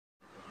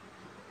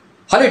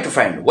Hello to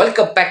friend,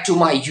 welcome back to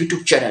my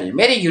YouTube channel.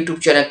 मेरे YouTube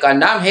channel का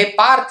नाम है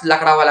पार्थ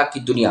लकड़ावाला की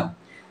दुनिया।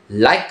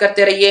 लाइक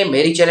करते रहिए,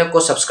 मेरी चैनल को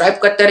सब्सक्राइब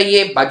करते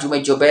रहिए। बाजू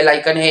में जो बेल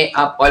आइकन है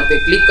आप ऑल पे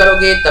क्लिक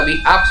करोगे तभी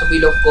आप सभी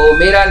लोग को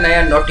मेरा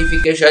नया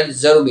नोटिफिकेशन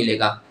जरूर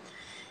मिलेगा।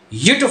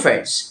 यूट्यूब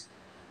फ्रेंड्स,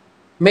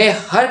 मैं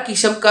हर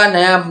किस्म का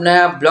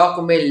नया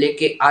ब्लॉग में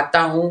लेके आता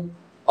हूँ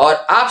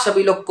और आप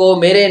सभी लोग को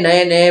मेरे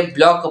नए नए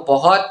ब्लॉग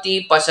बहुत ही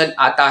पसंद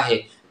आता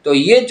है। तो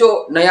ये जो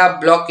नया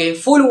ब्लॉग है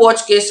फुल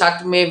वॉच के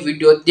साथ में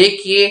वीडियो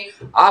देखिए,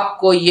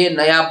 आपको ये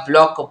नया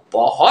ब्लॉग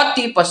बहुत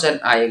ही पसंद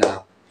आएगा।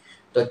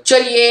 तो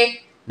चलिए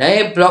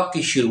नए ब्लॉग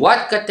की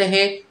शुरुआत करते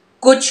हैं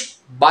कुछ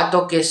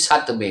बातों के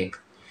साथ में।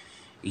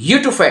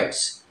 यूट्यूब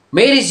फ्रेंड्स,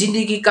 मेरी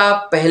जिंदगी का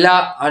पहला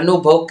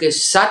अनुभव के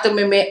साथ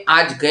में मैं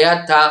आज गया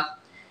था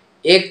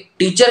एक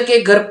टीचर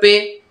के घर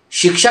पे,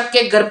 शिक्षक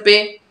के घर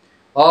पे।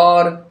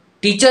 और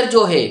टीचर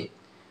जो है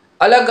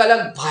अलग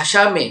अलग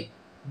भाषा में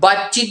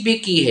बातचीत भी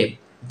की है,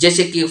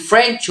 जैसे कि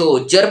फ्रेंच हो,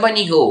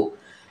 जर्मनी हो,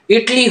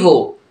 इटली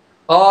हो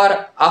और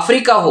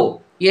अफ्रीका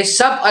हो। ये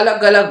सब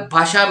अलग अलग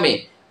भाषा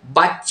में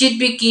बातचीत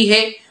भी की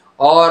है।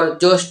 और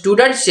जो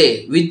स्टूडेंट्स है,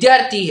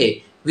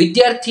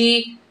 विद्यार्थी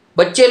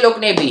बच्चे लोग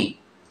ने भी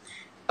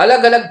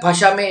अलग अलग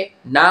भाषा में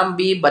नाम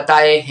भी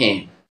बताए हैं।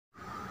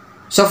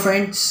 सो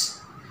फ्रेंड्स,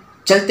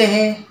 चलते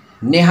हैं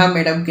नेहा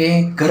मैडम के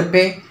घर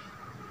पे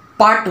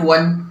पार्ट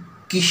 1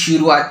 की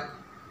शुरुआत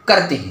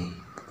करते हैं।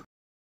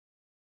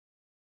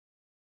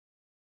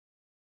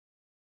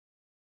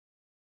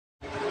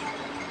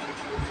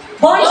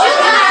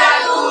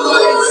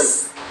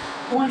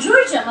 Bonjour,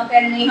 je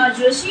m'appelle Neha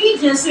Joshi,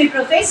 je suis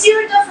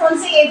professeure de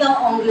français et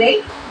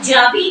d'anglais.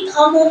 J'habite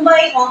à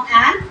Mumbai en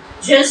Inde.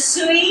 Je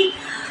suis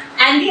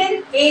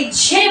indienne et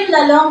j'aime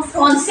la langue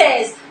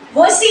française.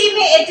 Voici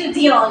mes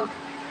étudiants.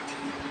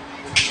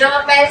 Je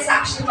m'appelle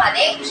Sakshi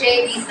Manek,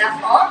 j'ai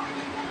 19 ans.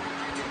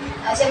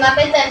 Je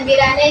m'appelle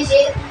Tanvirane,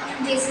 j'ai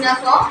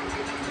 19 ans.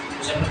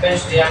 Je m'appelle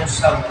Shriyan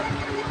Sharma.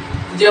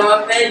 Je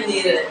m'appelle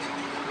Neeraj.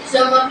 Je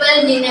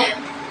m'appelle Ninem.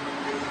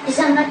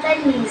 Je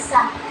m'appelle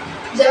Lisa.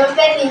 Je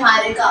m'appelle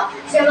Niharika.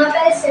 Je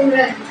m'appelle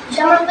Simran.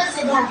 Je m'appelle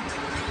Siddharth.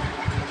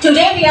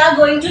 Today we are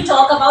going to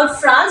talk about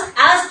France,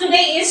 as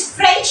today is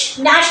French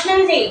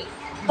National Day.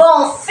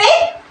 Bon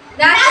fête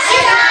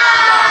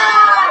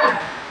nationale!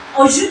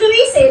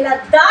 Aujourd'hui c'est la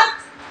date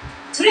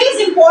très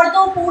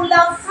importante pour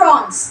la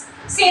France.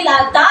 C'est la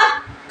date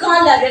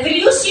quand la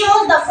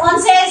révolution de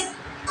française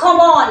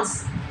commence.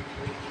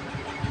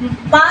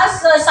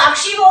 Mas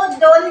Sakshi vous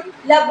donne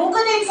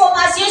beaucoup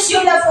d'informations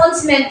sur la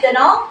France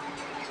maintenant.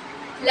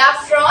 La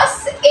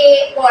France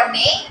est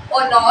bornée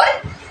au nord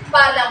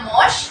par la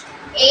Manche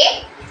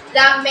et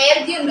la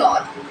mer du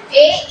Nord.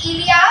 Et il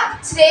y a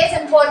très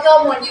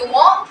importants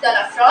monuments de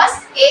la France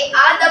et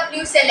un des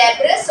plus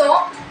célèbres sont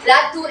la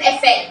Tour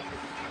Eiffel.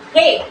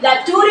 Hey, la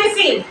Tour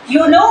Eiffel.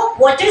 You know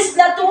what is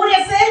the Tour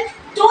Eiffel?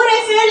 Tour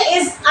Eiffel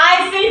is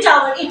Eiffel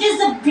Tower. It is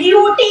the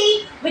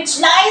beauty which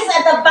lies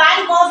at the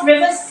bank of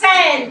River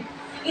Seine.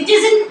 It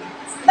is in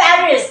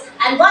Paris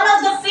and one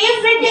of the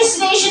favorite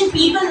destinations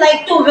people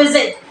like to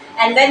visit.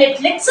 And when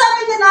it lights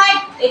up in the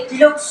night, it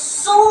looks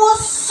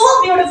so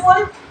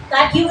beautiful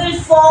that you will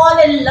fall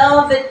in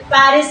love with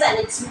Paris and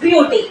its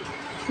beauty.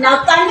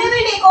 Now Tanvi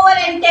will take over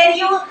and tell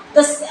you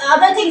the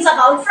other things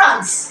about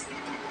France.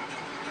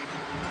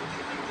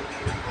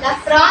 La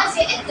France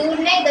est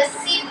tournée de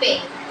 6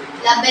 pays.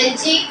 La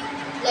Belgique,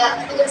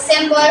 le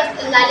Luxembourg,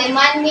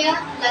 l'Allemagne,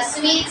 la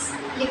Suisse,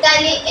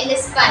 l'Italie et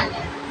l'Espagne.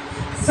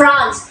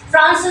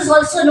 France is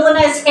also known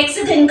as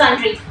hexagon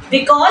country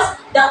because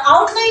the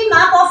outline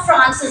map of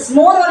France is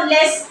more or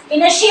less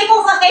in a shape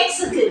of a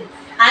hexagon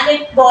and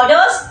it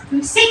borders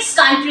 6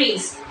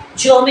 countries: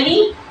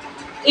 Germany,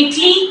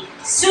 Italy,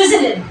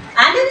 Switzerland,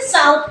 and in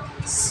south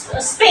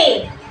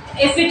Spain.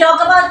 If we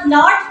talk about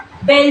north,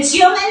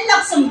 Belgium and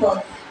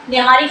Luxembourg.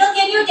 Niharika,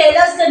 can you tell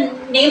us the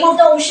name of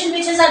the ocean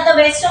which is at the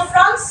west of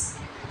France?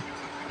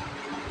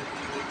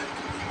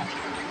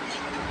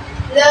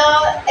 The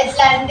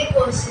Atlantic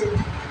Ocean.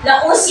 The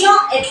Ocean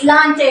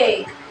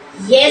Atlantic.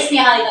 Yes,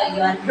 Niharika,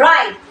 you are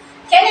right.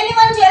 Can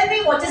anyone tell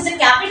me what is the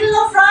capital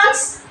of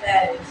France?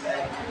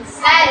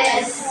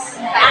 Paris.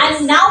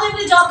 And now we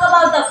will talk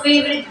about the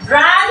favorite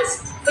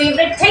brands,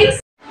 favorite things.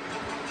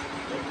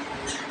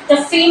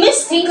 The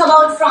famous thing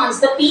about France,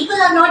 the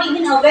people are not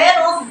even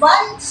aware of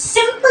one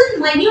simple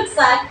minute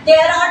fact.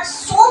 There are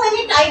so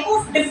many type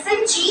of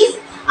different cheese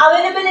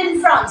available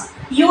in France.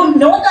 You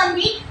know,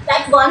 Tanvi,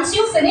 that once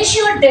you finish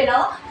your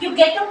dinner, you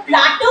get a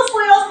platter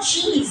full of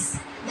cheese.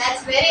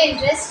 That's very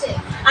interesting.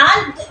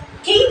 And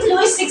King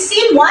Louis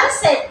XVI once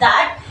said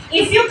that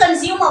if you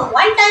consume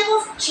one type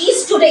of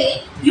cheese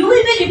today, you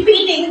will be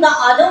repeating the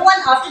other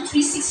one after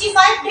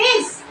 365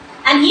 days.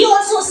 And he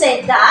also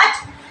said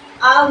that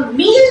a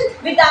meal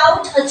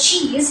without a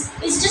cheese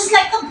is just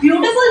like a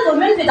beautiful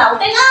woman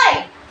without an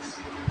eye.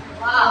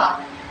 Wow.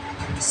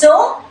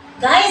 So,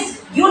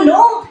 guys, you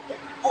know,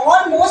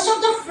 most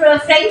of the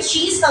French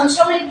cheese comes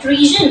from a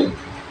region.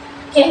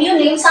 Can you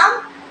name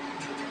some?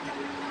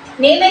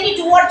 Name any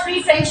 2 or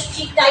 3 French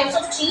types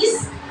of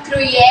cheese.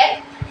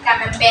 Gruyère,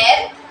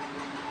 Camembert,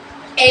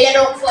 et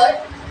Roquefort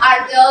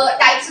are the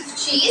types of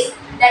cheese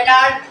that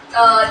are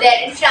there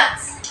in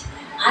France.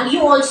 And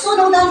you also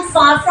know that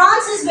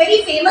France is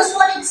very famous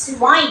for its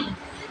wine,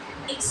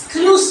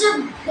 exclusive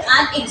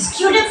and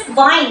executive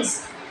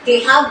wines. They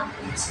have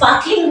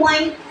sparkling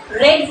wine,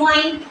 red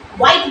wine,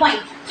 white wine.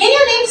 Can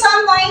you name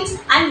some wines?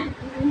 And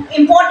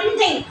important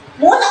thing,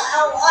 all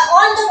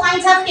the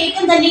wines have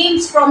taken the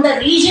names from the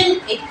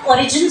region it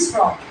origins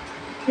from.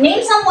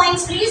 Name some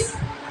wines, please.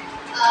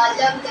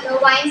 The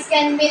wines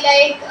can be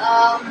like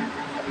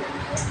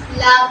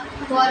La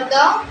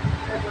Bourgogne,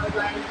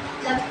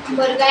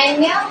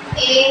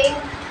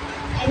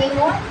 any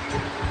more?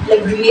 Le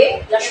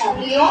Gruyere, La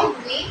Champignon.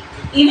 Oui.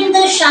 Even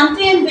the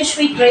champagne which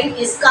we drink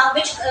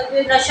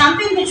the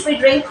champagne which we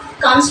drink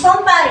comes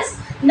from Paris.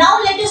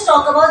 Now let us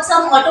talk about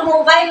some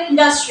automobile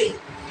industry.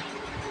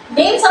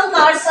 Name some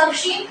cars,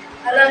 Sakshi.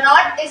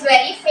 Renault is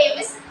very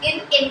famous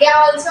in India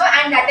also,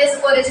 and that is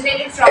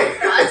originated from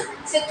France.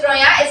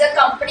 Citroën is a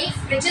company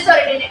which is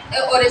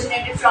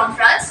originated from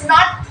France,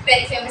 not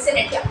very famous in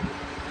India.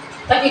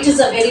 But it is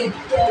a very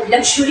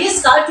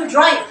luxurious car to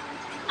drive,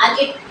 and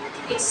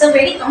it's a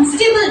very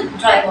comfortable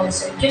drive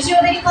also. It gives you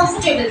a very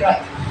comfortable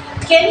drive.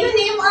 Can you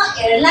name an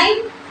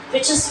airline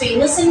which is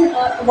famous in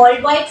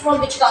worldwide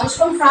which comes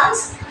from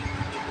France?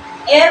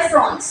 Air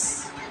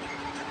France.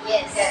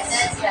 Yes,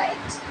 that's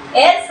right.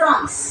 Air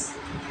France.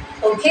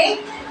 Okay.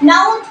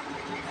 Now,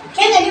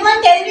 can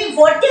anyone tell me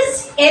what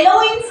is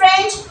hello in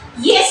French?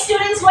 Yes,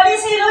 students, what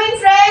is hello in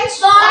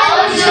French?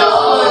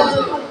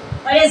 Bonjour.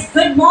 What is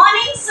good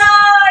morning,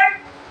 sir?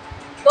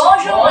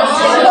 Bonjour.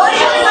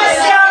 Bonjour,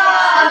 monsieur.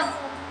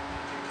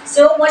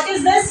 So, what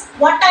is this?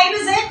 What time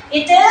is it?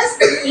 It is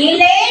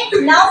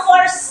 11 now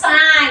for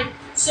sang.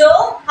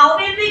 So, how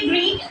will we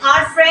greet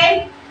our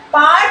friend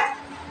Parth?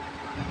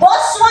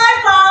 Bonsoir,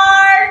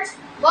 Parth.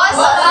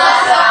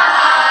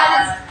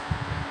 Bonsoir.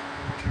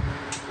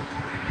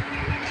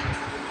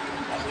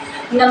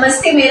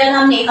 नमस्ते, मेरा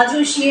नाम नेहा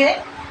जोशी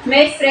है।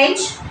 मैं French,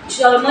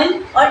 German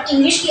और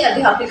English की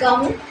अध्यापिका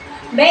हूँ।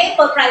 मैं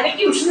प्राइवेट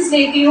ट्यूशन्स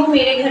लेती हूँ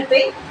मेरे घर पे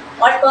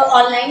और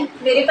ऑनलाइन।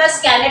 मेरे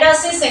पास कनाडा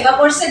से,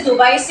 सिंगापुर से,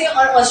 दुबई से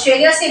और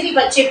ऑस्ट्रेलिया से भी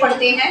बच्चे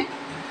पढ़ते हैं।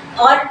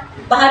 और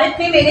भारत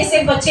में मेरे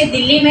से बच्चे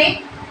दिल्ली में,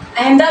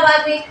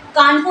 अहमदाबाद में,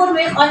 कानपुर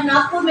में और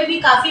नागपुर में भी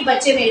काफ़ी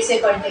बच्चे मेरे से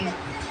पढ़ते हैं।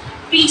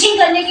 टीचिंग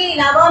करने के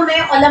अलावा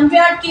मैं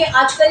ओलंपियाड के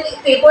आजकल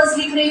पेपर्स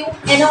लिख रही हूँ,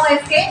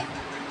 NOF के,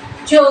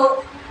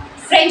 जो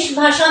फ्रेंच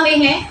भाषा में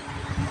है।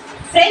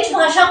 फ्रेंच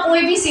भाषा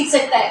कोई भी सीख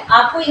सकता है।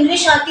 आपको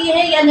इंग्लिश आती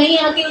है या नहीं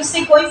आती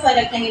उससे कोई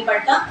फ़र्क नहीं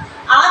पड़ता।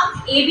 आप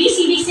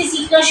ABCD से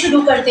सीखना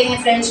शुरू करते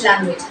हैं फ्रेंच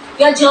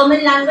लैंग्वेज या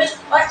जर्मन लैंग्वेज,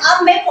 और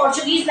अब मैं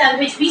पोर्चुगीज़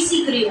लैंग्वेज भी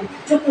सीख रही हूँ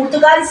जो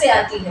पुर्तगाल से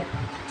आती है।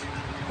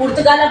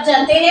 पुर्तगाल आप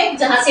जानते हैं,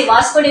 जहाँ से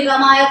वास्को डी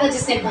गामा आया था,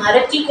 जिसने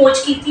भारत की खोज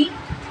की थी।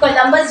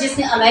 कोलंबस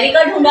जिसने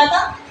अमेरिका ढूंढा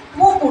था,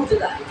 वो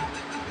पुर्तगाल।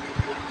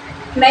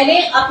 मैंने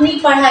अपनी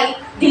पढ़ाई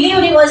दिल्ली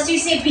यूनिवर्सिटी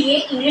से BA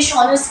इंग्लिश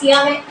ऑनर्स किया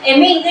है,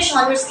 MA इंग्लिश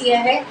ऑनर्स किया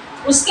है।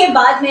 उसके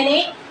बाद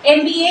मैंने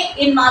MBA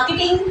in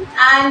marketing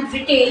and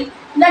retail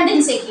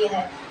London से किया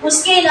है।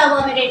 उसके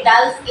अलावा मैंने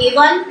DALF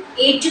A1,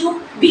 A2,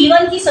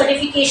 B1 की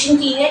सर्टिफिकेशन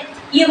की है।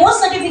 ये वो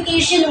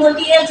सर्टिफिकेशन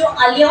होती है जो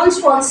अलियंस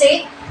फ्रांसे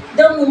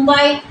the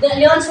Mumbai, the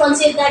अलियंस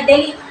फ्रांसे the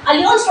Delhi,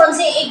 अलियंस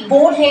फ्रांसे एक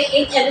बोर्ड है,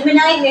 एक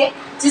एलुमनाई है,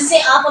 जिससे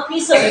आप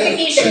अपनी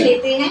सर्टिफिकेशन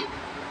लेते हैं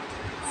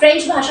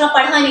फ्रेंच भाषा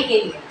पढ़ाने के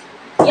लिए।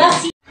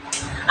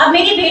 अब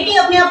मेरी बेटी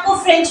अपने आप को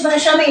फ्रेंच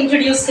भाषा में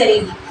इंट्रोड्यूस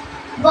करेगी।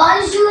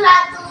 Bonjour à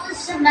tous,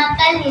 je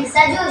m'appelle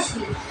Lisa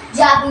Joshi.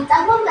 J'habite à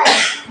Mumbai.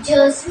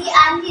 Je suis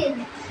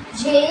indienne.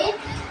 J'ai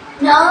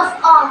 9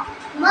 ans.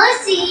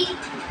 Merci.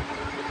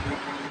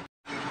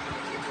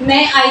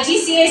 मैं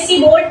IGCSE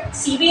board,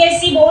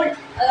 CBSE board,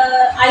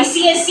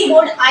 ICSE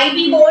board, IB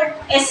board,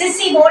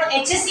 SSC board,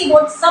 HSC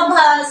board, सब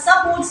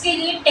बोर्ड्स के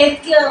लिए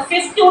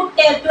 5th to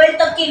 12th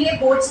तक के लिए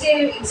boards के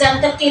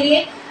exam तक के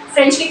लिए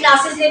फ्रेंच की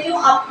क्लासेस लेती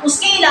हूँ। अब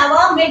उसके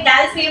अलावा मैं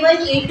DALF A1,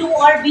 A2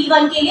 और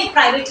B1 के लिए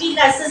प्राइवेटली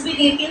क्लासेस भी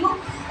देती हूँ।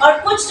 और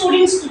कुछ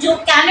स्टूडेंट्स जो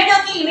कनाडा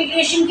के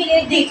इमिग्रेशन के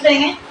लिए देख रहे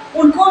हैं,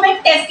 उनको मैं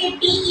TEF के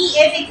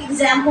TEF एक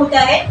एग्ज़ाम होता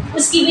है,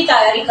 उसकी भी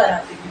तैयारी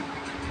कराती हूँ।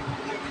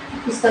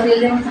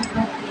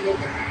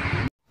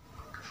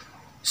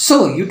 सो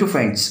यूट्यूब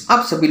फ्रेंड्स,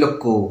 आप सभी लोग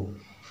को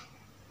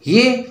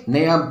ये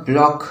नया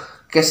ब्लॉग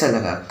कैसा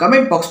लगा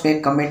कमेंट बॉक्स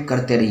में कमेंट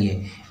करते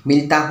रहिए।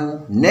 मिलता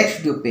हूँ नेक्स्ट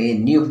वीडियो पे,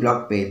 न्यू ब्लॉग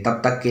पे।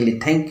 तब तक के लिए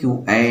thank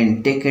you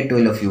and take care to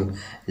all of you.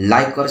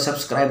 Like और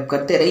सब्सक्राइब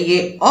करते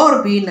रहिए,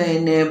 और भी नए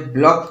नए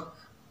ब्लॉग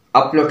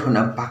अपलोड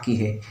होना बाकी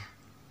है।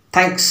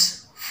 Thanks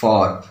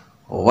for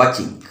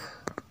watching.